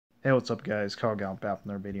Hey, what's up, guys? Kyle Gal back from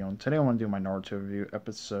their video, and today I want to do my Naruto review,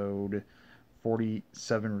 episode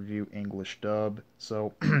 47 review English dub.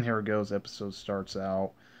 So here it goes. Episode starts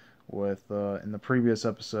out with in the previous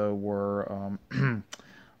episode where uh,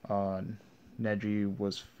 Neji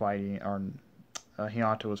was fighting, or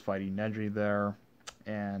Hinata was fighting Neji there,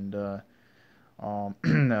 and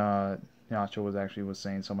Hinata was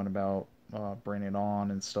saying something about bringing it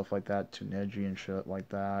on and stuff like that to Neji and shit like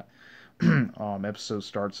that. Episode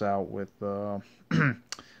starts out with Hinata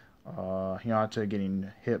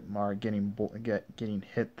getting hit, getting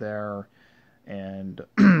hit there, and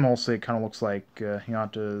mostly it kind of looks like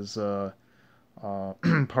Hinata's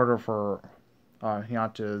part of her.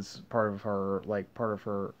 Hinata's part of her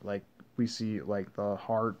we see like the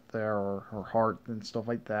heart there or her heart and stuff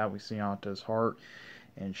like that. We see Hinata's heart,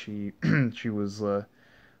 and she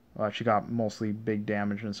she got mostly big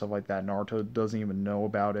damage and stuff like that. Naruto doesn't even know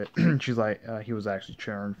about it. She's like, he was actually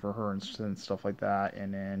cheering for her and stuff like that.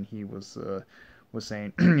 And then he was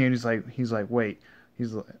saying, and he's like, wait,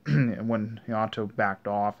 and when Naruto backed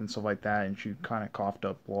off and stuff like that, and she kind of coughed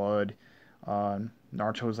up blood. Uh,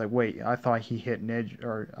 Naruto was like, wait, I thought he hit Neji,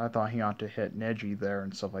 or I thought Hinata hit Neji there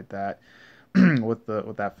and stuff like that, with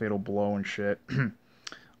that fatal blow and shit. Then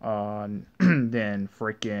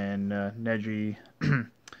freaking Neji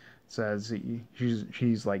says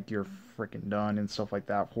she's like, you're freaking done and stuff like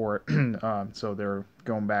that for it. So they're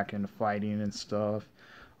going back into fighting and stuff,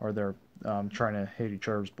 or they're trying to hit each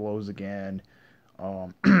other's blows again.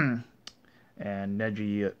 Um, and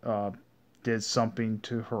Neji did something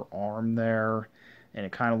to her arm there, and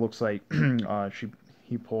it kind of looks like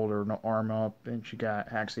he pulled her arm up, and she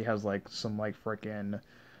got actually has like some like freaking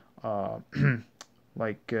uh,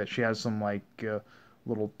 she has some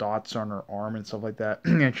little dots on her arm and stuff like that.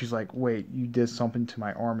 And she's like, "Wait, you did something to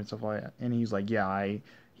my arm and stuff like that." And he's like, "Yeah, I."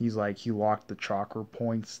 He's like, he locked the chakra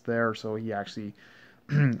points there, so he actually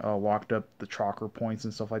locked up the chakra points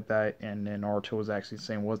and stuff like that. And then Naruto was actually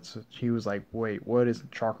saying, "What's?" He was like, "Wait, what is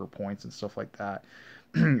chakra points and stuff like that?"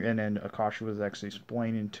 And then Akashi was actually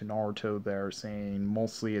explaining to Naruto there, saying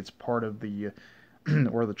mostly it's part of the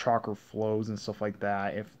where the chakra flows and stuff like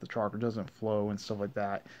that. If the chakra doesn't flow and stuff like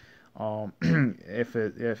that, if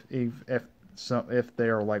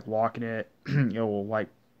they're like locking it, it will like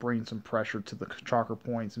bring some pressure to the chakra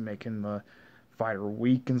points and making the fighter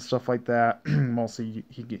weak and stuff like that. Mostly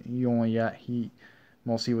he only yeah he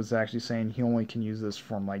mostly was actually saying he only can use this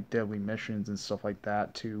from like deadly missions and stuff like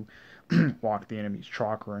that to lock the enemy's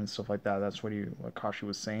chakra and stuff like that. That's what Kashi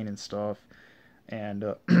was saying and stuff. And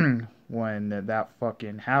when that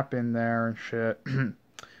fucking happened there and shit,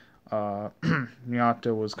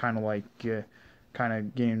 Miata was kind of like, kind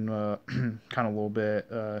of getting, kind of a little bit,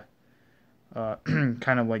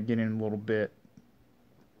 kind of like getting a little bit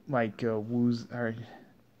like woozy. Or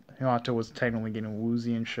Miata was technically getting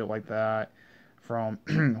woozy and shit like that from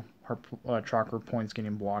her chakra points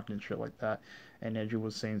getting blocked and shit like that. And Neji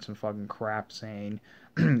was saying some fucking crap, saying,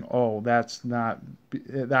 "Oh, that's not.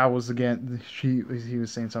 That was again." He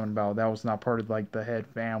was saying something about that was not part of like the head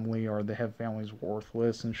family, or the head family's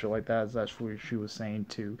worthless and shit like that. That's what she was saying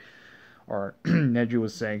to, or Neji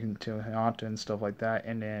was saying to Hinata and stuff like that.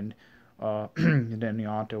 And then and then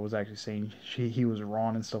Hinata was actually saying he was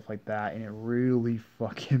wrong and stuff like that, and it really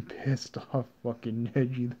fucking pissed off fucking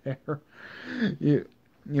Neji there. It,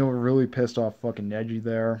 really pissed off fucking Neji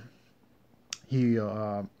there. He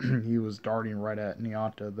he was darting right at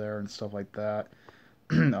Nyata there and stuff like that.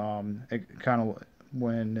 It kind of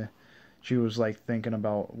when she was like thinking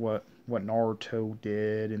about what Naruto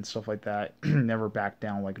did and stuff like that, never back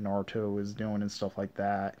down like Naruto is doing and stuff like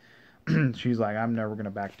that. She's like, I'm never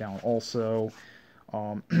gonna back down. Also,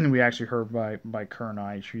 we actually heard by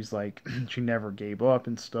Kernai, she's like, she never gave up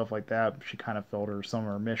and stuff like that. She kind of failed her some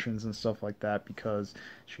of her missions and stuff like that because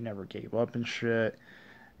she never gave up and shit.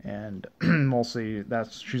 And mostly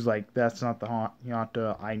that's she's like, that's not the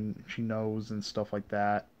Hinata she knows and stuff like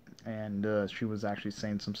that. And she was actually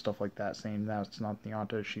saying some stuff like that, saying that's not the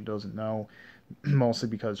Hinata she doesn't know, mostly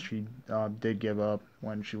because she did give up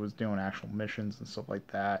when she was doing actual missions and stuff like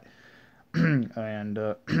that. And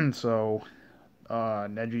so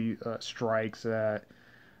Neji strikes at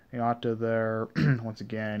Hinata there once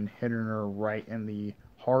again, hitting her right in the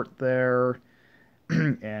heart there,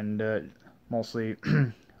 and mostly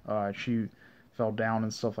she fell down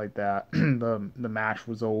and stuff like that. The match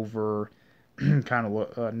was over. Kind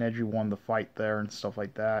of Neji won the fight there and stuff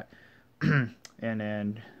like that. And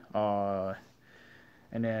then uh,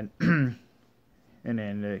 and then and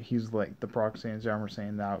then he's like the proxy and Zammer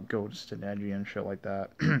saying that goes to Neji and shit like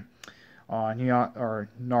that. Or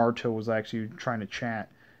Naruto was actually trying to chant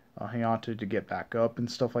Hinata to get back up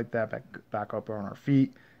and stuff like that, back up on her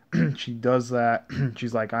feet. She does that.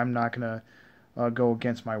 She's like, I'm not gonna go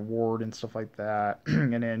against my ward and stuff like that.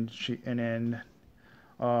 And then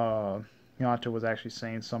uh, Hinata was actually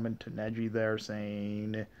saying something to Neji there,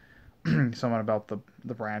 saying something about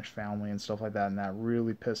the branch family and stuff like that, and that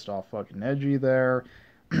really pissed off fucking Neji there.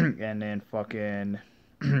 And then fucking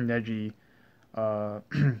Neji uh,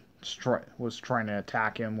 was trying to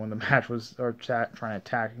attack him when the match was, or trying to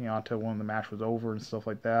attack Hinata when the match was over and stuff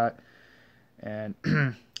like that. And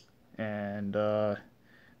and the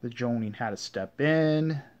Jonin had to step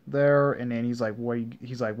in there, and then he's like, what are you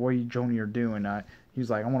Jonin are doing? He's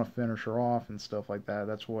like, I want to finish her off and stuff like that.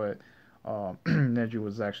 That's what Neji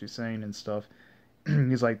was actually saying and stuff.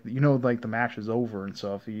 He's like, like the match is over and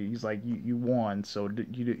stuff. He's like, you won, so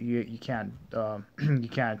you can't you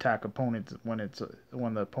can't attack opponents when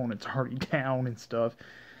the opponent's already down and stuff.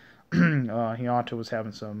 Hinata was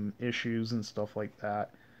having some issues and stuff like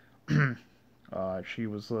that. She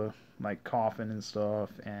was like coughing and stuff,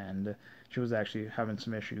 and she was actually having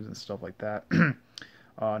some issues and stuff like that.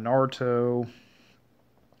 Naruto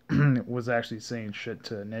was actually saying shit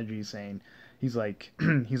to Neji, saying he's like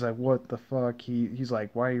what the fuck, he's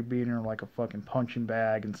like, why are you beating her like a fucking punching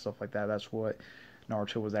bag and stuff like that. That's what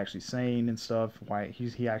Naruto was actually saying and stuff. Why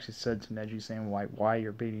he actually said to Neji, saying like, why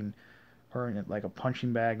you're beating her in like a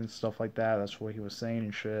punching bag and stuff like that. That's what he was saying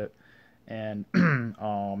and shit. And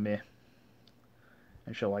and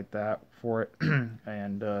shit like that for it.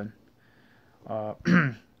 And uh,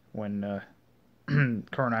 when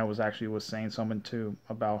Kurenai was saying something too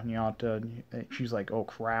about Hinata, she's like, oh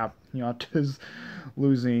crap, Hinata's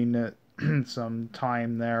losing some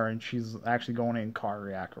time there, and she's actually going in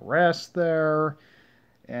cardiac arrest there.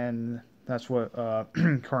 And that's what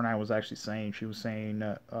Kurenai was actually saying. She was saying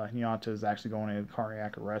Hinata is actually going in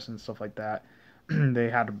cardiac arrest and stuff like that. They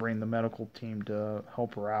had to bring the medical team to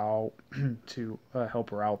help her out, to help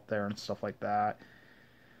her out there and stuff like that,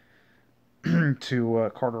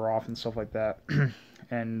 to cart her off and stuff like that.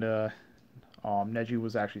 And Neji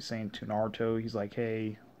was actually saying to Naruto, he's like,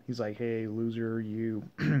 hey, loser, you.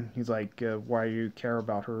 He's like, why do you care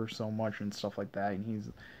about her so much and stuff like that.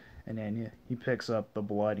 And then he picks up the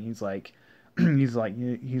blood. And he's like, he's like,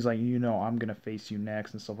 I'm gonna face you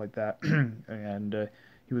next and stuff like that. And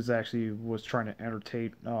he was trying to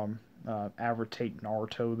agitate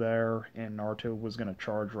Naruto there, and Naruto was gonna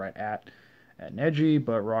charge right at Neji,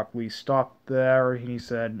 but Rock Lee stopped there. And he's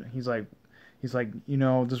like,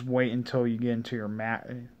 just wait until you get into your match.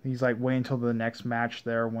 He's like, wait until the next match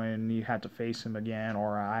there when you had to face him again,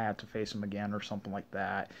 or I had to face him again, or something like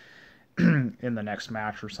that. In the next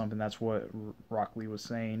match or something. That's what Rock Lee was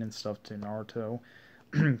saying and stuff to Naruto.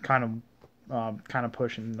 kind of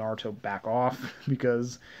pushing Naruto back off,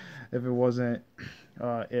 because if it wasn't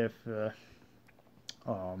if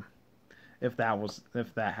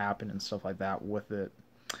that happened and stuff like that with it.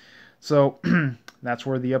 So that's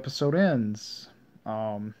where the episode ends.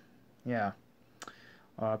 Yeah.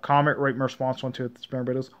 Comment, rate, and response on to the spam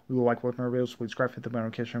videos. We will like more videos. Please subscribe, hit the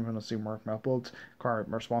notification bell to see more uploads. Comment,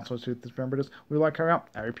 response on to the spam videos. We will like carry out.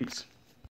 All right, peace.